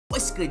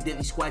What's good,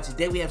 Deadly Squad?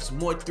 Today we have some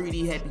more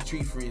 3D Happy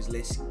Tree Friends.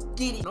 Let's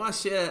get it. I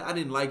said I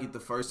didn't like it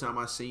the first time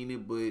I seen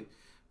it, but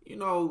you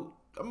know,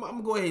 I'm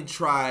gonna go ahead and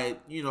try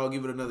it. You know,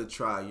 give it another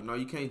try. You know,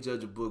 you can't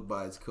judge a book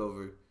by its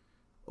cover.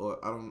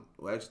 Or I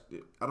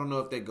don't know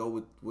if they go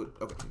with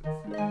okay.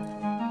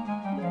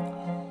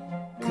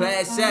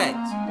 Class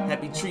act,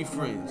 Happy Tree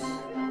Friends.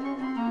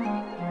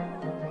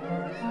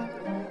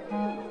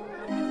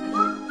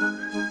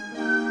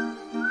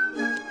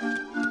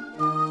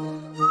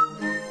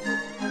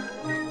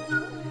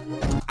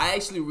 I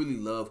actually really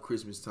love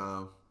Christmas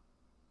time.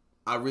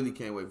 I really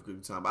can't wait for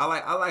Christmas time. I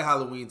like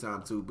Halloween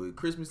time too, but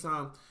Christmas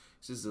time,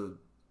 it's just a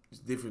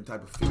different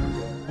type of feeling.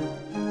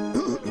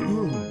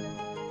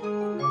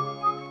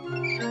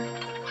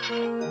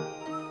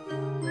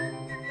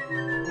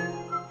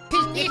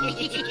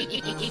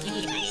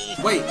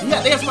 Wait, they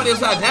got somebody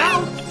upside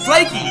down?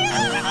 Flaky!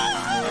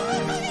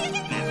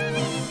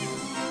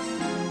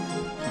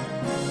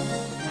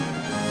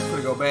 It's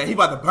gonna go bad. He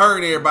about to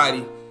burn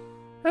everybody.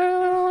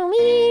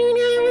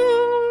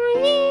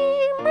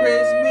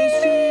 Christmas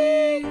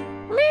tree.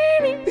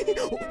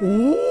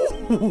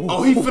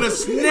 Oh, he finna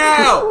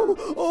snap!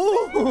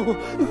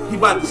 He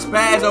about to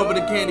spaz over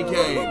the candy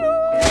cane.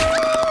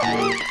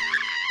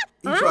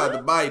 He tried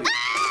to bite it.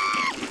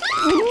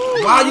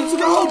 Wow, you took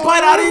a whole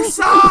bite out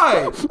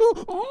inside!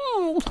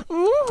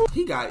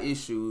 He got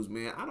issues,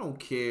 man. I don't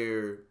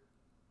care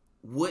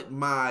what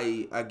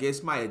my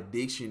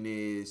addiction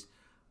is.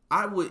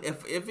 I would,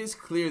 if it's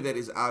clear that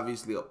it's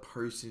obviously a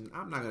person,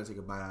 I'm not gonna take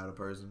a bite out of a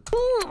person.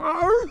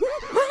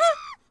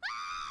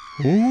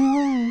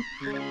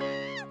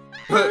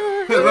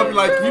 I'm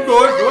like, you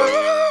go it.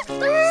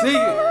 See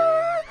it.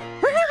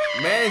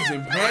 Man's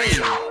in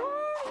pain.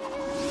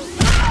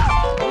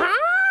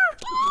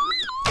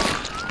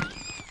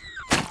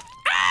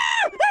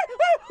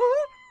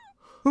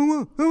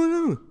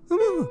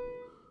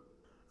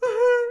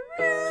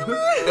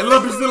 And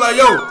Lumpy's still like,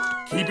 yo,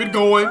 keep it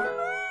going.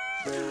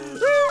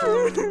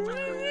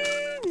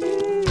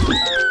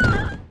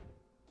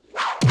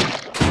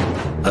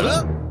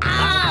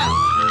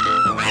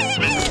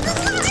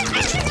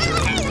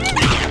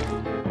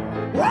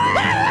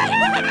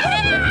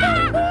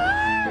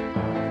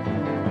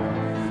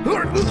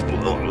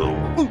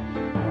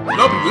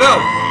 Lumpy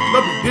left.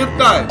 Lumpy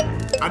dipped out.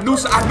 I knew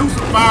some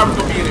fire was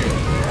gonna be in there.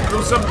 I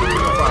knew something was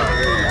gonna fire.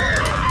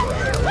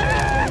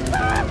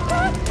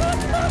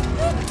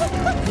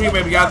 He ain't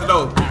maybe got the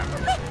door.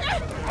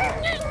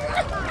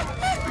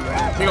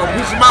 He gonna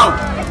push him out.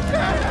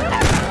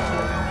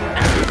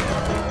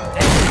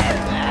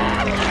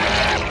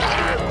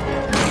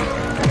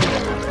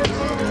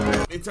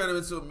 They turn him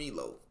into a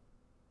meatloaf.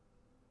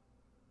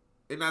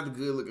 They're not the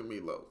good looking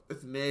meatloaf.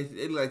 It's nasty.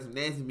 They look like some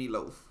nasty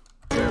meatloaf.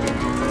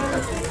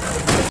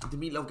 The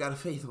meatloaf got a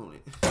face on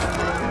it.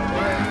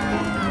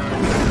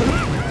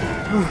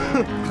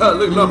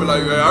 Look, Lumpy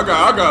like, hey, I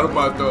got him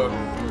out there.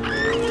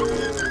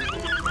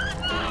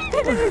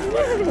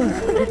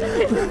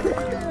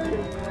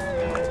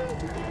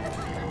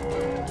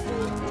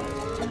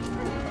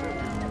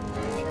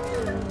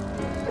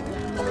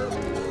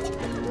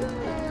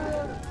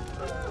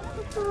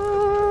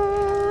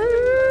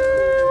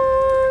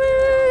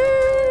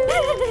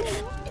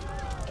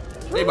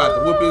 They about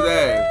to whoop his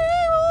ass.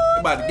 They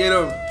about to get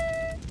him.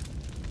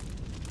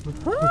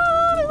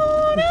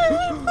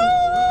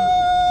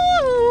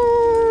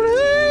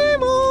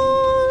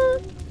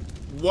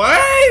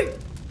 What?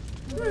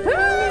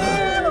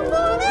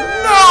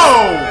 No!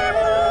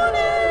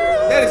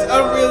 That is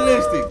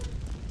unrealistic.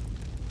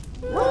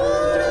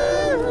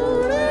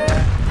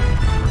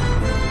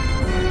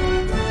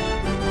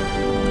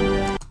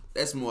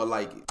 That's more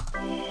like it.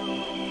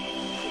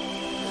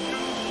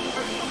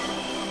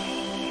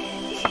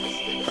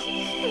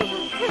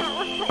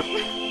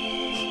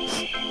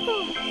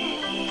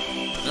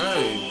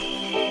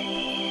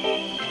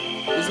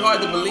 It's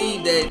hard to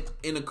believe that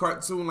in a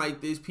cartoon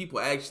like this, people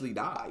actually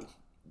die.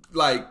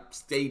 Like,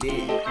 stay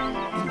dead.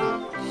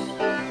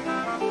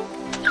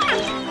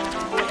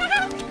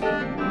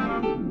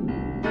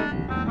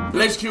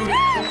 Let's cue it.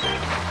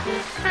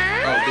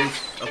 Oh, bitch.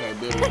 Okay,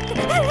 bitch.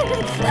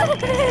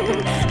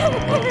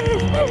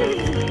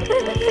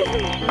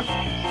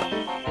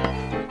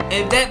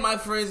 And that, my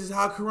friends, is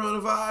how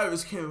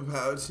coronavirus came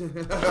about.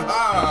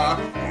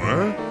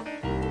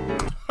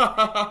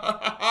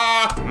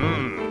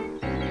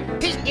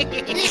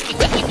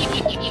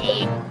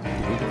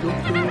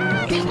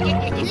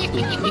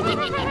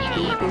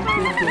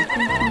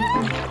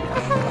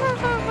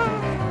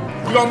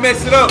 You gonna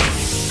mess it up.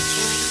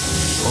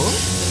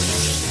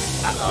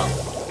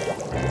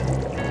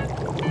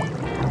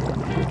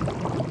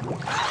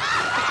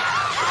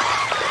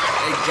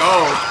 They go.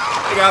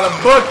 They got a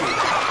bucket.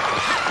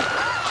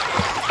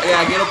 They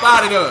gotta get up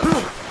out of there.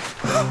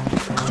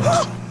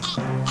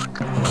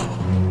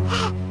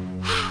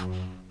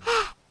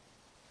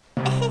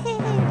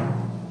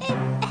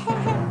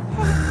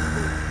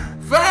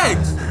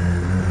 Facts.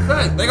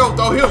 They gonna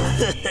throw him.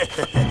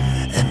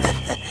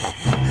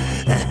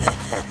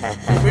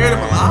 Buried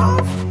him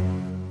alive?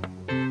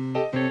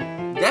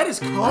 That is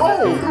cold.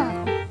 No.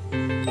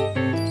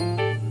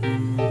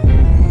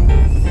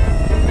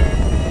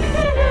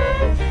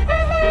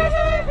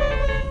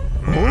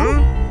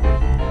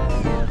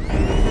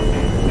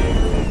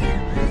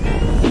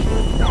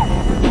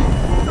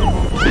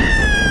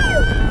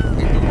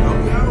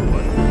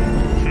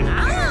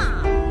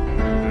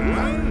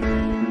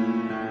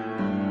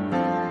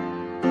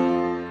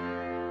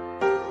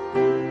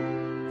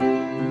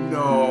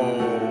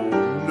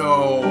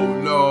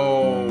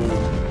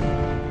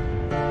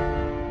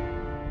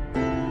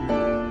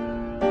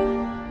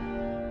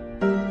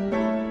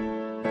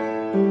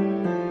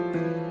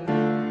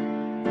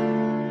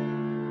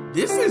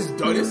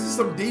 This is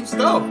some deep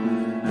stuff.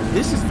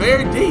 This is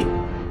very deep.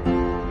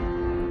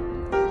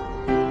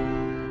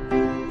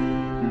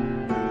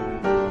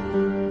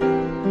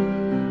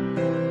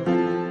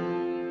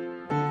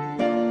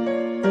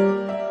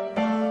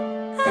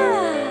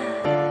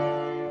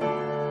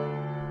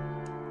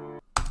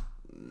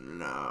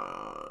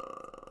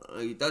 Nah,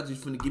 you thought you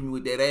was finna get me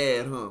with that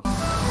ad, huh?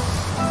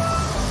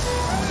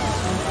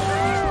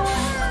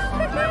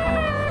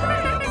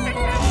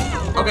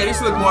 Okay,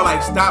 this look more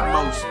like stop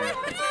motion.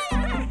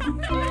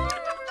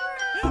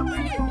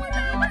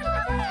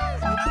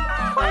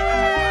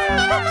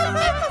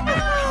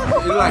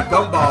 It look like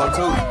Gumball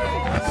too.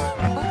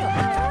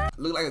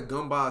 Look like a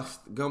Gumball.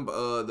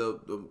 The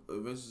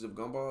Adventures of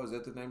Gumball. Is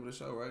that the name of the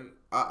show, right?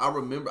 I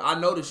remember. I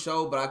know the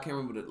show, but I can't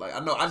remember the I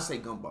know. I just say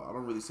Gumball. I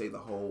don't really say the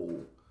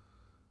whole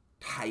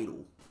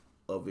title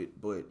of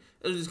it, but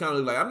it just kind of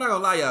look like. I'm not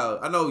gonna lie, y'all.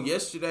 I know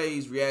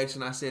yesterday's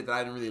reaction. I said that I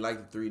didn't really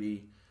like the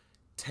 3D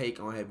take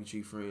on Happy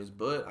Tree Friends,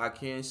 but I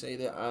can say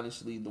that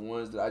honestly, the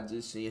ones that I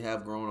just seen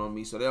have grown on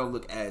me, so they don't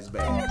look as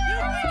bad.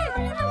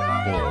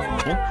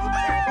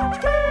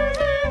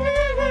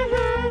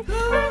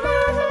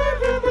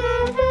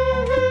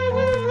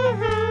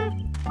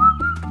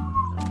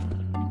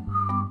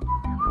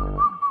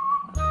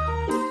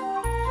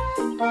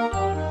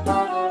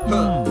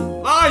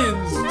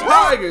 Lions,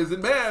 tigers,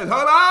 and bears,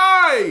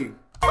 hooray!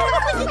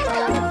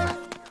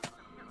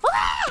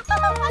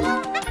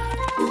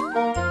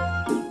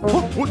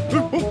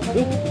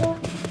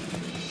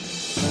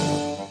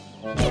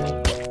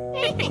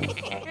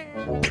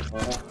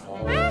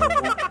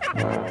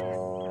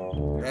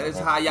 That is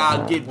how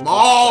y'all get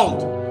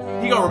mauled.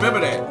 He gonna remember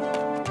that.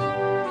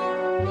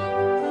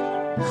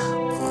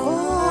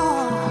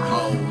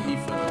 Oh, he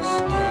finna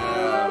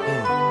snap.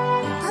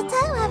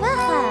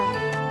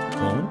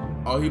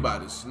 Oh, he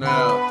about to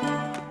snap.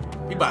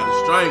 He about to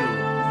strangle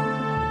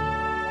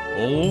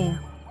him.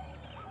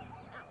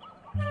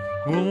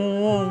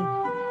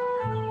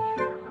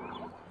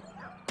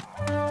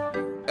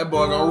 That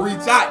boy gonna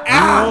reach out.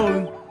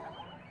 Ow!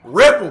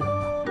 Rip him.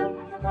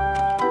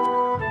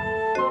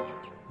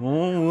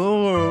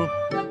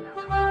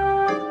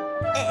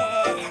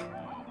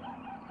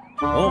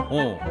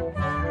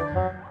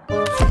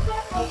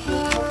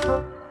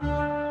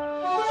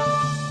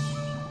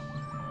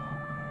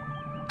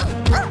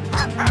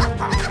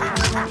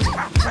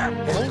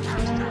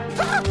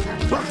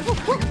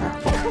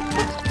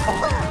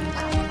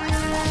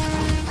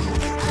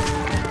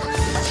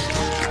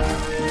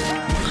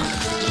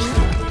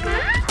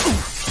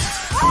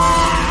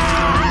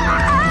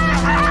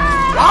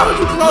 Why would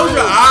you close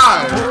your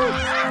eyes?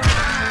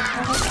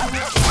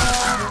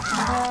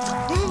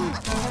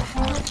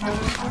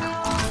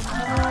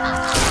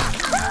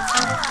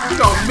 You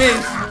gonna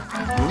miss.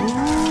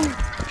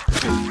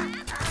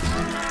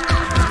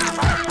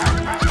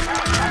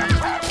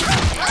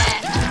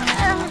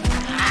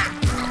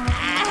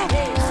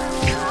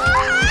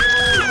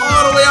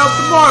 All the way off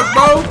the mark,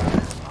 bro.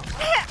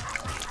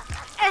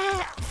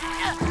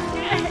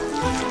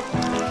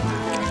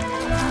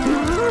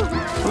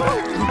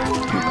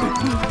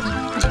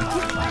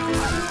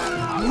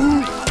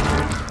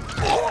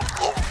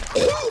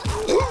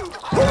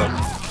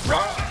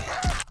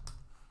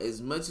 As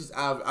much as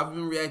I've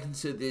been reacting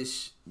to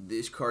this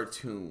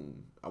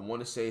cartoon, I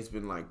want to say it's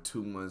been like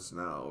 2 months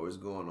now, or it's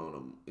going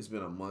on. It's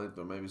been a month,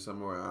 or maybe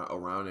somewhere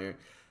around there.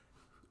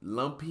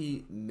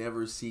 Lumpy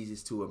never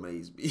ceases to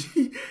amaze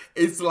me.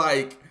 It's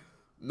like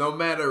no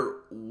matter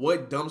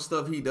what dumb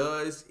stuff he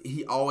does,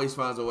 he always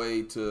finds a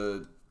way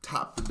to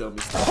top the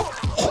dumbest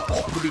stuff.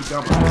 To be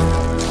dumber.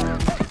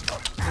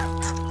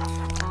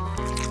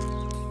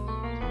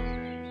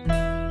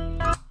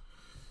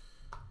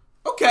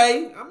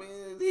 Okay, I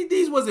mean,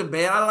 these wasn't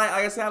bad. Like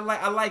I said,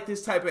 I like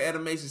this type of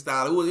animation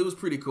style. It was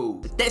pretty cool.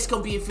 But that's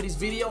gonna be it for this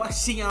video. I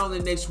see y'all on the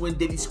next one,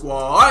 Diddy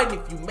Squad.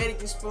 And if you made it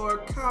this far,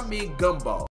 comment Gumball.